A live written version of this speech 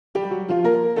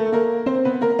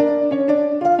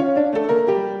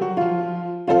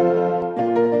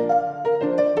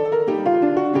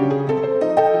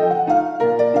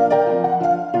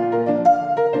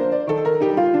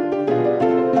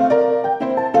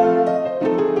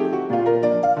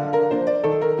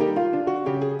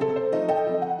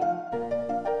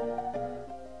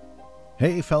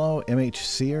fellow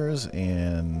MHCers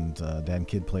and Dad and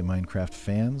Kid Play Minecraft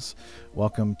fans.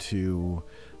 Welcome to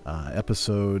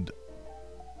episode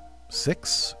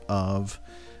 6 of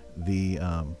the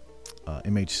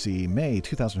MHC May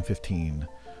 2015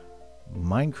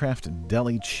 Minecraft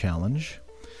Deli Challenge.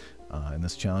 In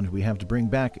this challenge, we have to bring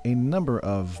back a number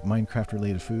of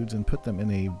Minecraft-related foods and put them in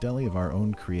a deli of our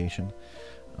own creation.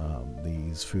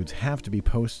 These foods have to be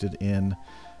posted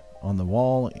on the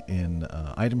wall in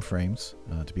item frames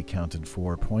to be counted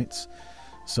for points.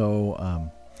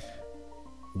 So,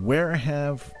 what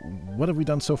have we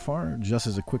done so far? Just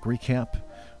as a quick recap,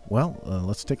 well,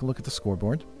 let's take a look at the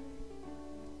scoreboard.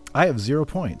 I have 0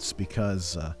 points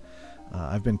because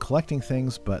I've been collecting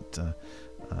things, but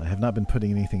I have not been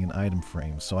putting anything in item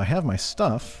frames. So I have my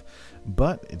stuff,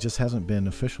 but it just hasn't been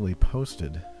officially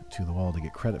posted to the wall to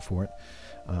get credit for it.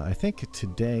 I think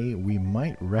today we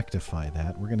might rectify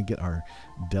that. We're going to get our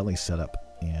deli set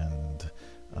up and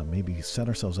maybe set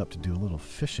ourselves up to do a little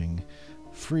fishing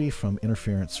free from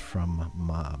interference from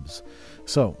mobs.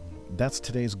 So that's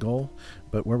today's goal.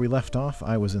 But where we left off,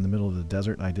 I was in the middle of the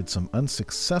desert. I did some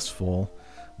unsuccessful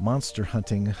monster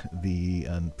hunting the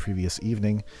previous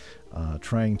evening,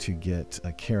 trying to get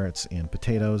carrots and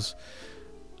potatoes.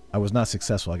 I was not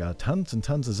successful. I got tons and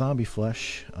tons of zombie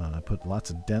flesh. I put lots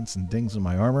of dents and dings in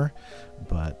my armor,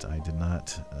 but I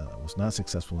was not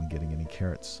successful in getting any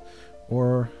carrots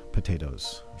or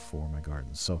potatoes for my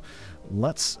gardens. So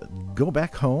let's go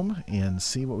back home and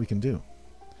see what we can do.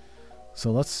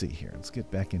 So let's see here. Let's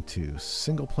get back into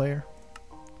single player.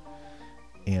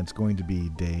 And it's going to be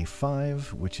day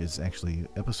 5, which is actually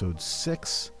episode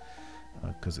 6,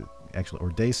 or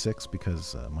day 6,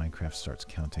 because Minecraft starts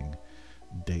counting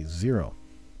day 0.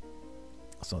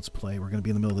 So let's play. We're going to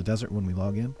be in the middle of the desert when we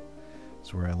log in.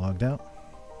 That's where I logged out.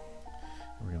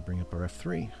 We're going to bring up our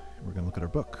F3. We're going to look at our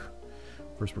book.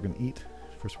 First we're going to eat.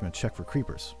 First we're going to check for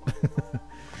creepers.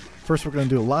 First we're going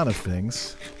to do a lot of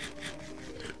things,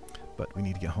 but we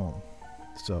need to get home.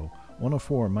 So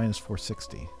 104 minus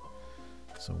 460.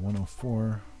 So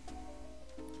 104.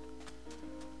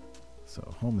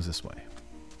 So home is this way.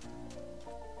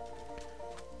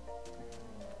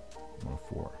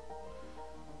 104.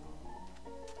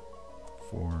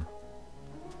 4.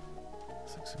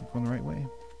 6. Going the right way.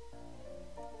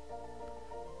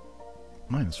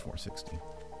 Minus 460.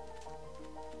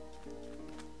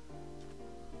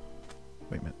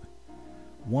 Wait a minute.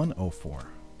 104.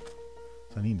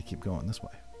 So I need to keep going this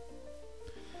way.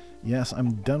 Yes,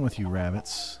 I'm done with you,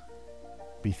 rabbits.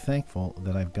 Be thankful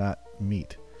that I've got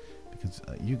meat, because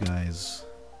you guys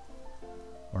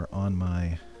are on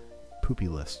my poopy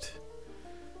list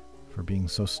for being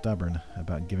so stubborn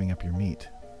about giving up your meat.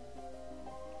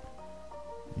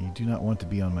 You do not want to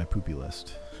be on my poopy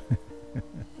list.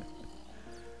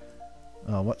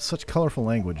 What such colorful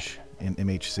language in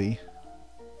MHC.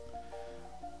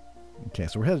 Okay,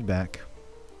 so we're headed back.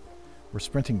 We're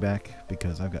sprinting back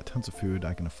because I've got tons of food.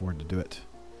 I can afford to do it.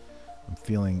 I'm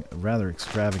feeling rather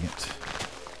extravagant.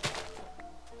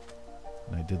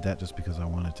 And I did that just because I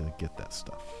wanted to get that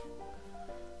stuff.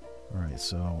 Alright,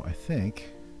 so I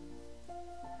think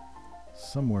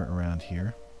somewhere around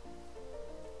here.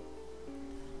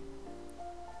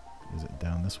 Is it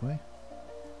down this way?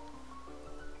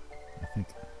 I think.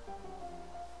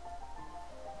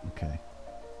 Okay.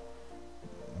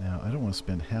 Now, I don't want to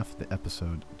spend half the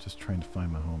episode just trying to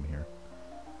find my home here.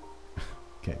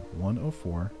 Okay,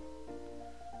 104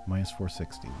 minus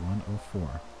 460.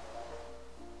 104.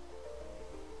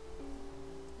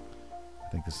 I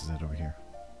think this is it over here.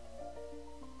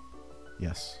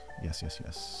 Yes. Yes, yes,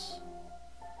 yes.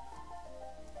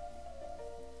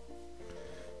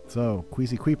 So,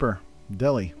 Queasy Queeper,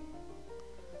 Deli.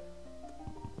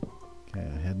 Okay,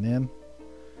 heading in.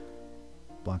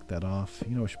 Block that off.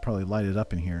 You know, we should probably light it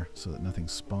up in here so that nothing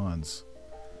spawns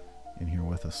in here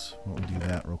with us. Why don't we do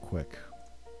that real quick?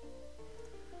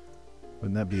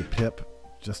 Wouldn't that be a pip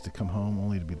just to come home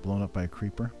only to be blown up by a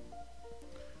creeper?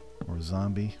 Or a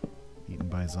zombie. Eaten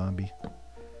by a zombie.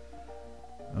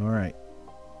 Alright.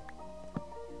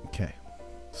 Okay.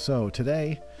 So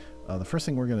today, the first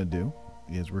thing we're going to do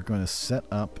is we're going to set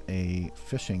up a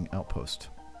fishing outpost.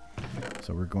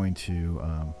 So we're going to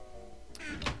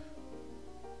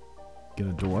get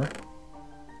a door,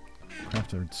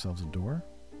 craft ourselves a door,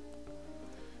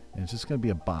 and it's just going to be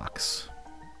a box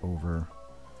over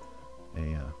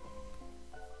a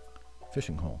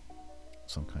fishing hole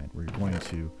of some kind. We're going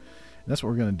to, and that's what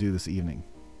we're going to do this evening.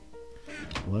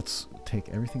 Let's take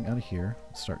everything out of here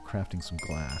and start crafting some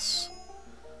glass.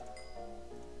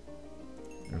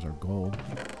 There's our gold.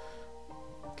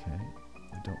 Okay,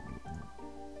 don't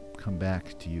come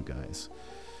back to you guys.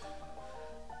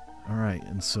 Alright,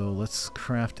 and so let's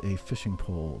craft a fishing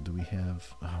pole. Do we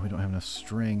have... Oh, we don't have enough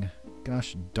string.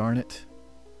 Gosh darn it.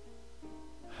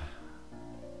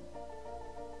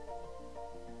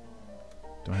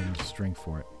 Don't have enough string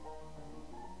for it.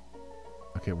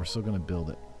 Okay, we're still going to build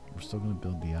it. We're still going to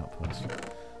build the outpost.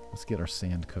 Let's get our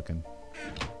sand cooking.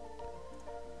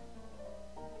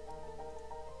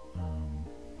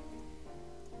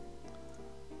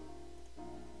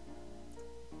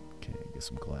 Okay, get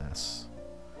some glass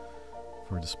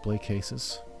for display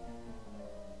cases.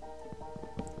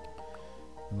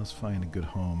 And let's find a good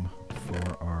home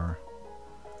for our...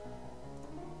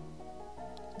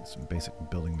 Get some basic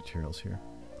building materials here.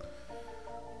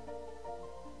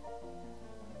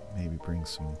 Maybe bring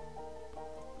some...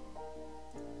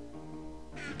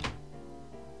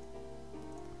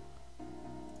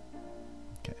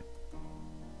 Okay.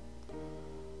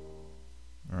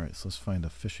 Alright, so let's find a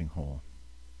fishing hole.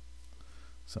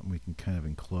 Something we can kind of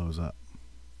enclose up.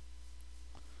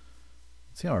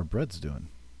 Let's see how our bread's doing.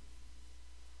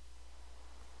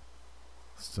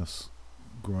 Stuff's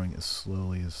growing as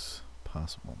slowly as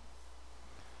possible.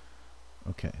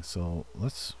 Okay, so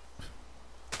let's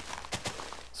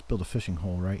build a fishing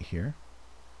hole right here.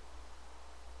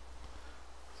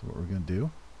 So what we're going to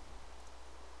do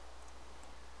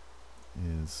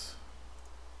is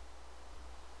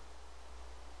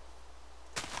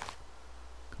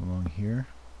come along here.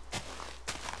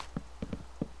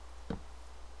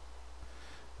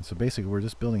 And so basically we're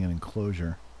just building an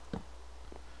enclosure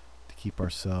to keep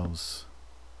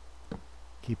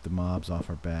the mobs off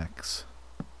our backs.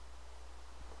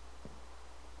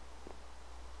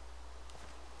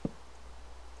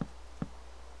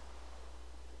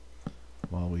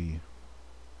 While we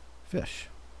fish.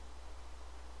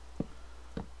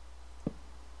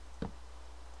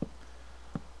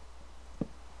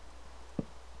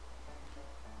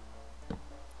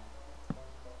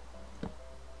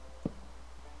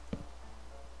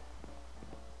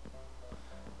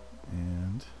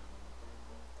 And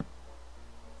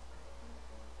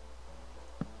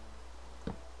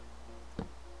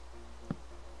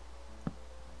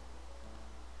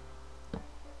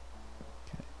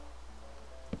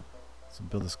so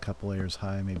build this a couple layers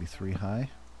high, maybe 3 high.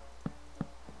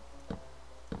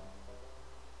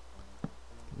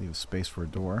 Leave a space for a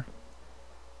door.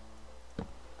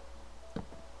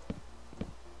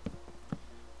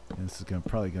 And this is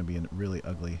probably going to be a really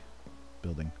ugly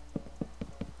building,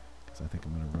 because I think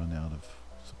I'm going to run out of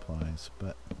supplies.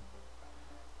 But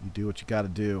you do what you got to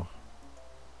do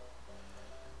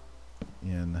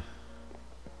in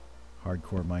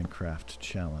Hardcore Minecraft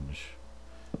Challenge.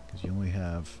 Because you only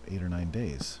have 8 or 9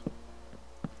 days,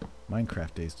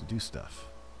 Minecraft days, to do stuff.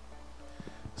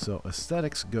 So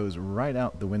aesthetics goes right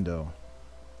out the window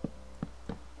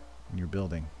in your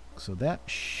building. So that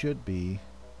should be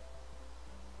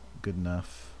good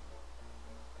enough.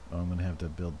 Oh, I'm going to have to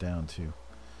build down too.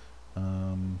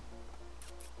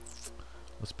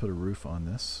 Let's put a roof on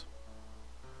this.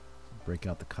 Break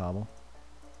out the cobble.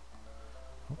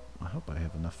 Oh, I hope I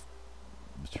have enough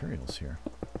materials here.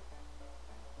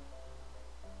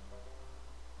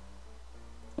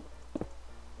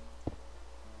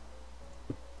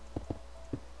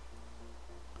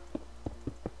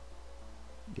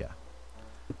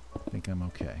 I'm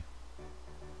okay.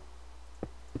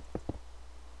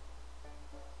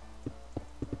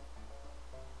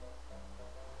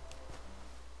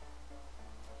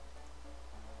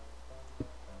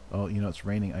 Oh, you know, it's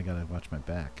raining. I gotta watch my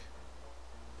back.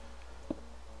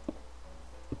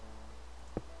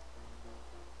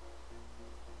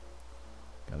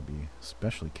 Gotta be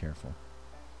especially careful.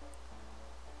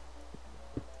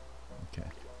 Okay.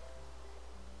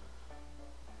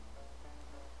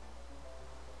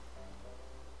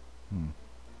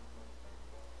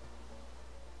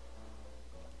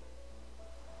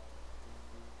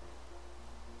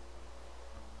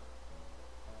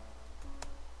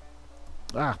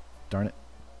 Ah, darn it.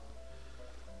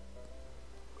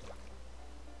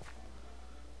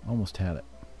 Almost had it.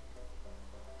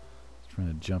 Just trying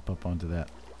to jump up onto that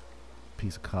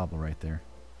piece of cobble right there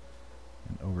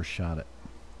and overshot it.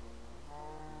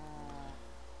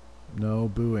 No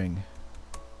booing.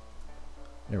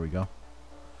 There we go.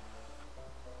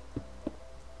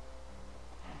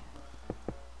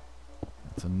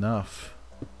 That's enough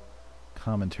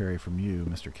commentary from you,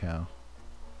 Mr. Cow.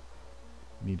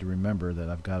 You need to remember that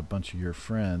I've got a bunch of your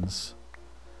friends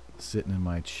sitting in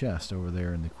my chest over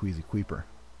there in the Queasy Queeper.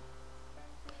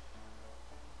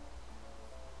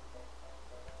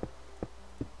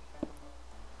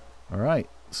 Alright,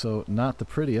 so not the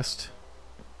prettiest,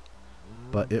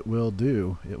 but it will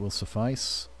do. It will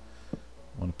suffice.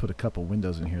 want to put a couple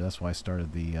windows in here. That's why I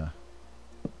started the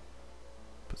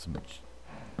put some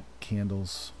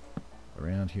candles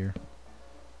around here.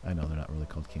 I know they're not really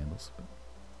called candles, but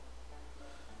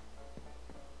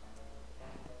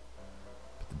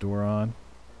put the door on,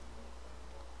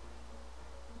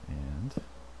 and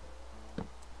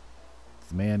it's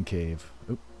the man cave.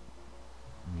 Oop,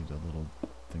 need a little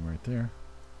thing right there.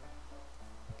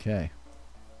 Okay.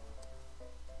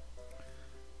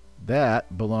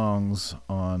 That belongs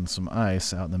on some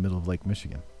ice out in the middle of Lake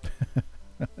Michigan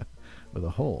with a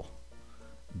hole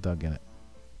dug in it.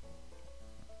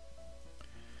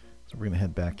 So we're going to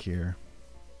head back here.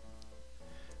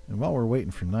 And while we're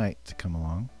waiting for night to come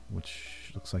along,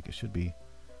 which looks like it should be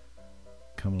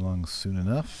coming along soon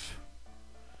enough,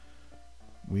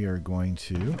 we are going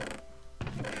to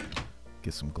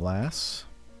get some glass.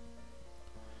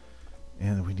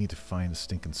 And we need to find a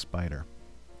stinking spider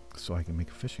so I can make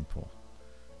a fishing pole.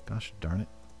 Gosh darn it.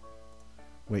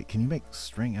 Wait, can you make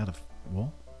string out of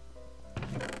wool?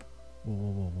 Whoa,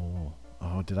 whoa, whoa, whoa, whoa.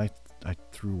 Oh, did I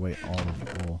threw away all of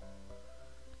the wool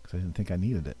because I didn't think I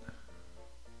needed it.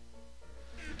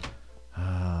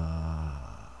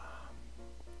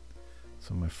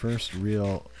 So my first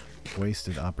real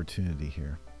wasted opportunity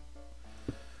here.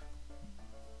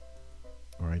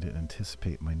 Or I didn't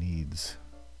anticipate my needs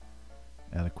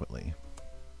adequately.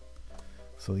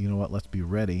 So you know what, let's be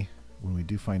ready when we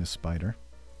do find a spider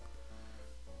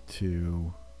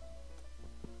to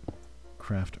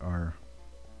craft our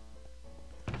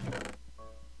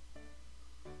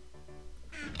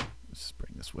let's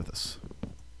bring this with us.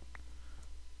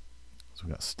 So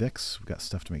we've got sticks, we've got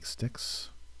stuff to make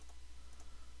sticks.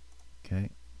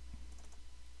 Okay.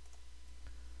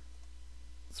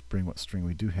 Let's bring what string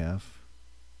we do have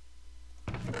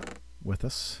with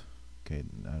us. Okay,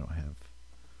 I don't have.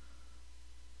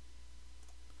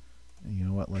 And you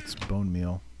know what? Let's bone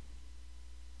meal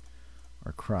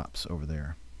our crops over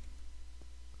there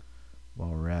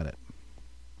while we're at it.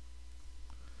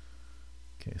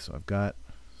 Okay, so I've got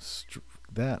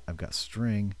that. I've got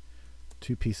string,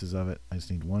 2 pieces of it. I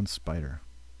just need 1 spider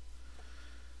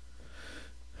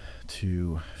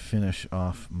to finish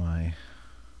off my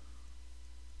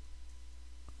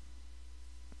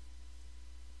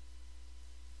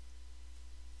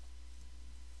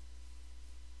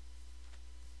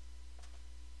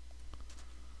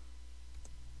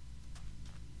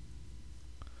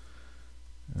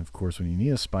and of course when you need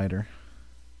a spider,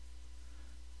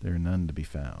 there are none to be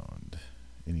found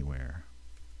anywhere.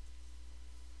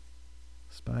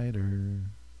 Spider.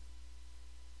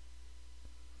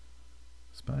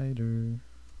 Spider.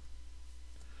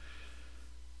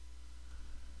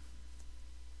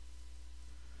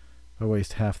 If I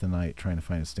waste half the night trying to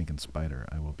find a stinking spider,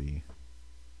 I will be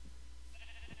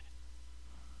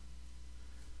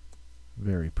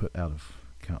very put out of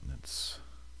countenance.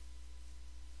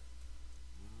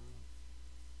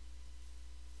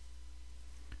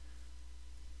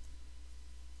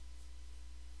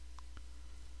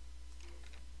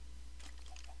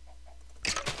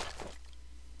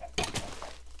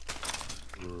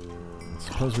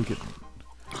 Suppose we could,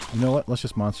 you know what, let's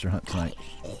just monster hunt tonight.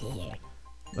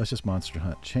 Let's just monster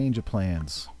hunt. Change of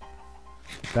plans.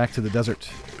 Back to the desert.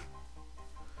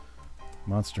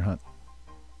 Monster hunt.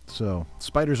 So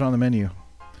spiders are on the menu,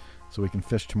 so we can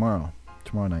fish tomorrow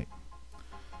night.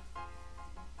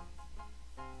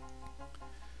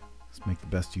 Let's make the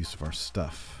best use of our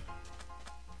stuff.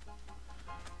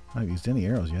 I haven't used any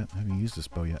arrows yet. I haven't used this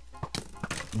bow yet.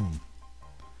 Boom.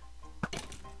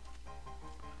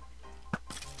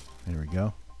 There we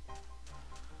go.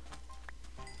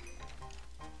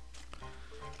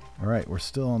 Alright, we're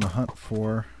still on the hunt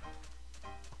for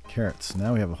carrots.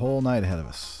 Now we have a whole night ahead of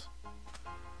us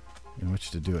in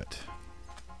which to do it.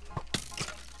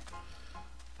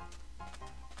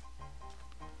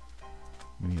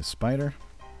 We need a spider.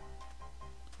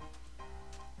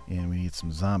 And we need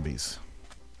some zombies.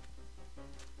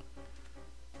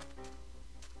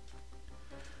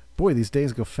 Boy, these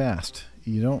days go fast.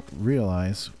 You don't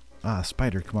realize... Ah,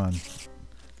 spider, come on.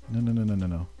 No, no, no, no, no,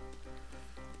 no.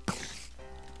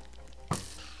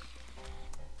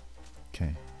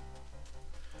 Okay.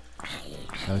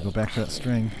 Gotta go back for that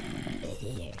string.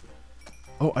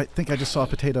 Oh, I think I just saw a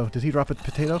potato. Did he drop a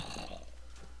potato?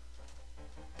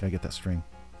 Gotta get that string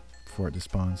before it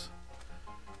despawns.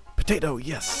 Potato,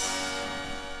 yes!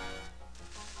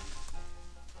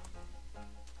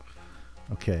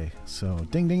 Okay, so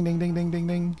ding, ding, ding, ding, ding, ding,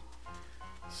 ding.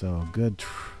 So good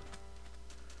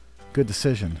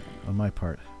decision on my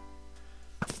part.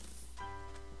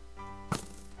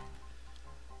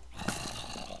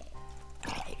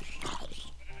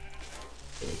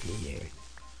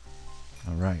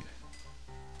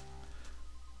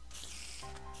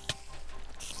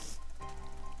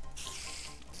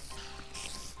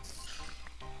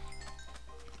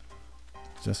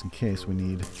 Just in case we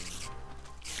need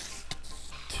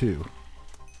 2.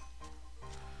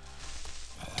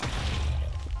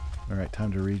 Alright,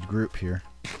 time to regroup here.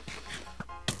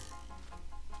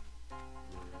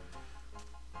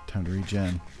 Time to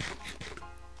regen.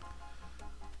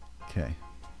 Okay.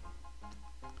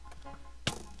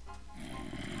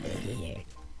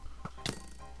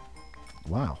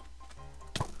 Wow.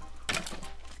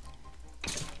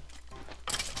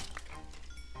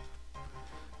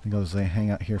 I think I'll just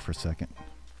hang out here for a second.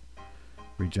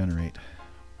 Regenerate.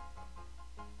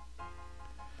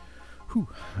 Whew.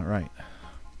 Alright.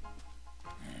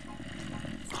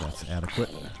 That's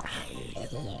adequate.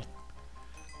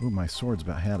 Ooh, my sword's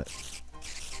about had it.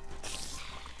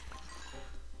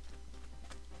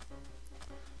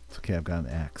 It's okay, I've got an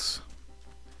axe.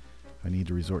 If I need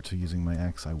to resort to using my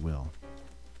axe, I will.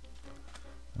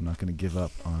 I'm not going to give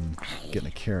up on getting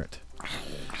a carrot.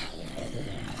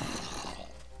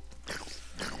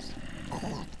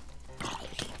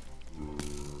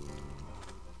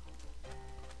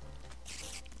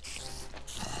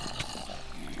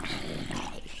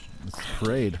 This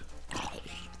parade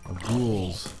of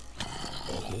ghouls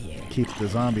keep the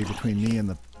zombie between me and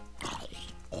the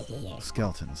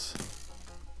skeletons.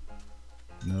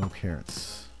 No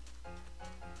carrots.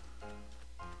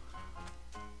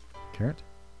 Carrot?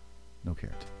 No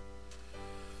carrot.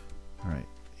 Alright,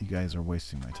 you guys are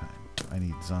wasting my time. I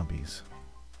need zombies.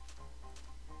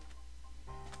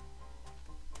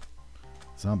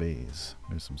 Zombies.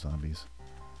 There's some zombies.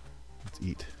 Let's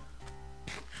eat.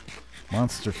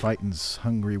 Monster fighting's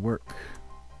hungry work.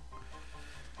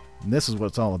 And this is what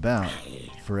it's all about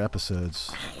for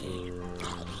episodes.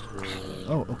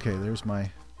 Oh, okay, there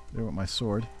went my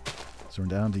sword. So we're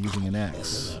down to using an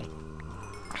axe.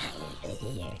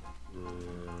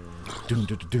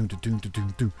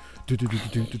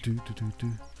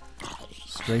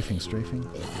 Strafing, strafing.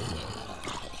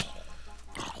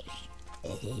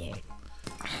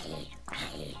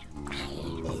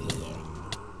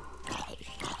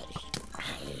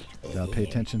 Gotta pay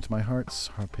attention to my hearts.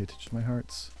 Pay attention to my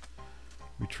hearts.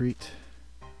 Retreat.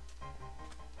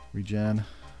 Regen.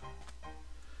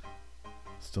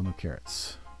 Still no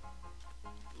carrots.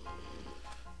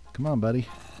 Come on, buddy.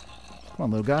 Come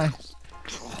on, little guy.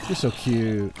 You're so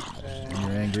cute. And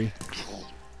you're angry.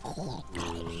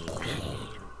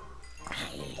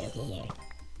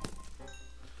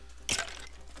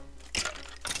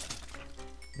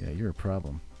 Yeah, you're a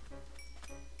problem.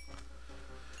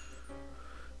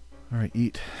 Alright,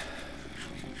 eat.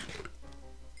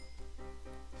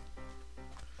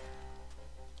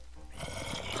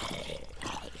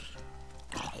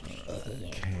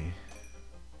 Okay.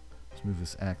 Let's move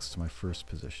this axe to my first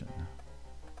position.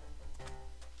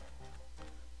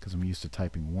 Because I'm used to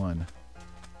typing 1.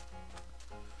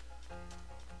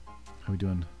 How we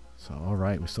doing? So,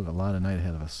 alright, we still got a lot of night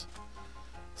ahead of us.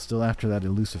 Still after that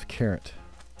elusive carrot.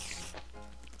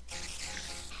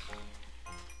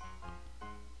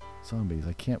 Zombies.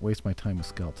 I can't waste my time with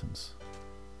skeletons.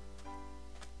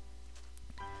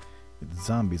 It's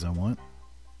zombies I want.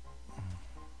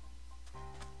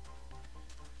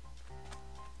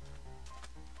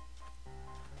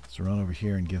 So run over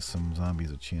here and give some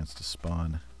zombies a chance to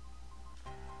spawn.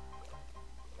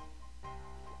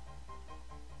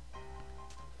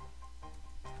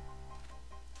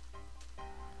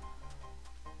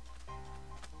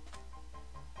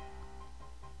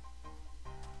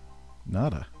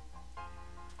 Nada.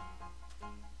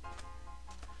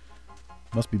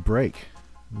 Must be break.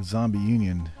 The zombie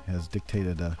union has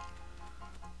dictated a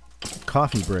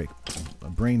coffee break,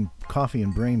 coffee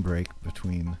and brain break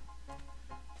between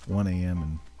 1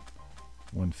 a.m.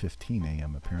 and 1:15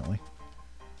 a.m. apparently.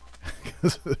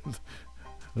 Because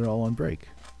they're all on break.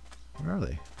 Where are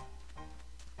they?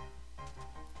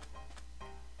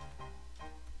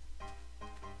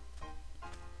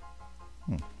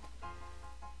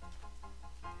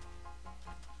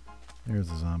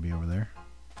 There's a zombie over there.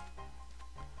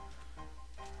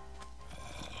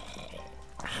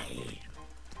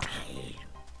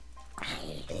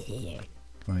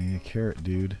 I need a carrot,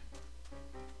 dude.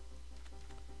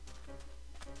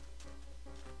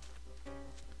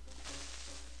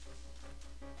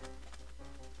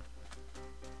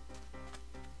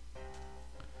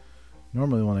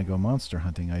 Normally when I go monster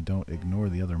hunting, I don't ignore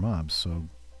the other mobs so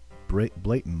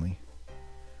blatantly.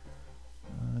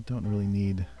 I don't really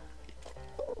need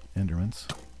endermans,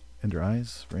 ender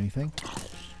eyes for anything.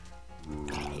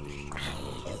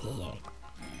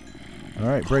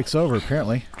 Alright, break's over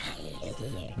apparently.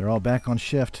 They're all back on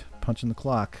shift, punching the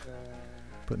clock,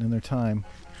 putting in their time.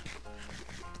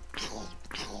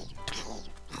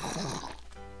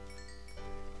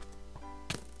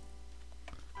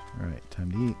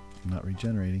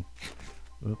 regenerating.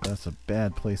 Oop, that's a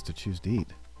bad place to choose to eat.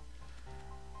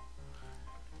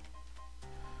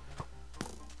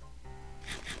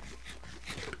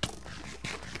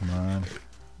 Come on.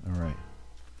 Alright.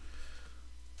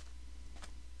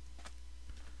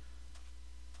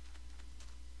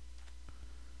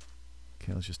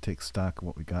 Okay, let's just take stock of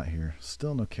what we got here.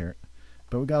 Still no carrot.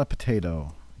 But we got a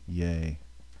potato. Yay.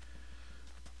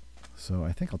 So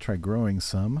I think I'll try growing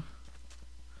some.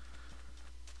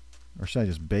 Or should I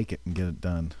just bake it and get it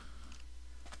done?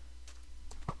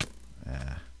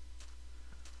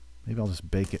 Maybe I'll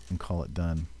just bake it and call it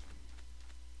done.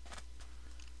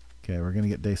 Okay, we're going to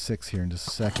get day 6 here in just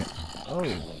a second. Oh!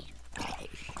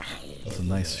 That's a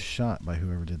nice shot by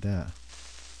whoever did that.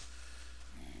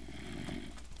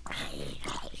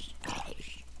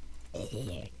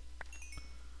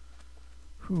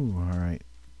 Whew, alright.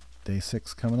 Day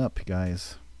 6 coming up, you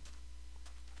guys.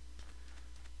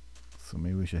 So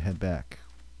maybe we should head back.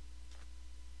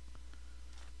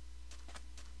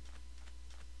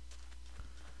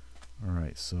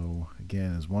 Alright, so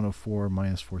again, is 104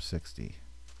 minus 460.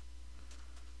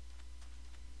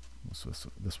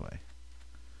 This way.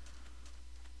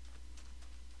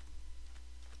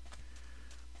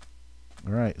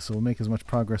 Alright, so we'll make as much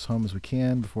progress home as we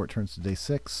can before it turns to day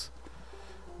 6.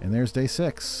 And there's day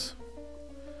 6.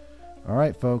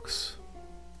 Alright, folks.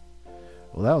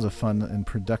 Well, that was a fun and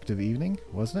productive evening,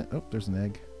 wasn't it? Oh, there's an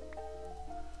egg.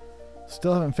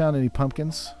 Still haven't found any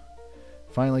pumpkins.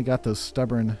 Finally got those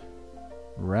stubborn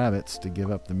rabbits to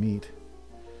give up the meat.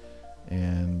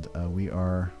 And we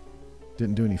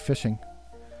didn't do any fishing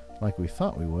like we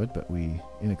thought we would, but we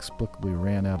inexplicably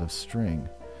ran out of string.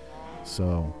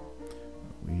 So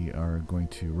we are going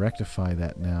to rectify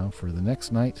that now for the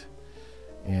next night.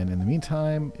 And in the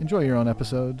meantime, enjoy your own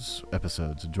episodes.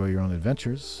 Enjoy your own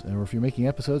adventures. And if you're making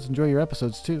episodes, enjoy your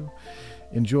episodes too.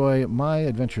 Enjoy my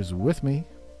adventures with me.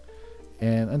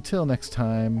 And until next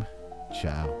time,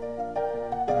 ciao.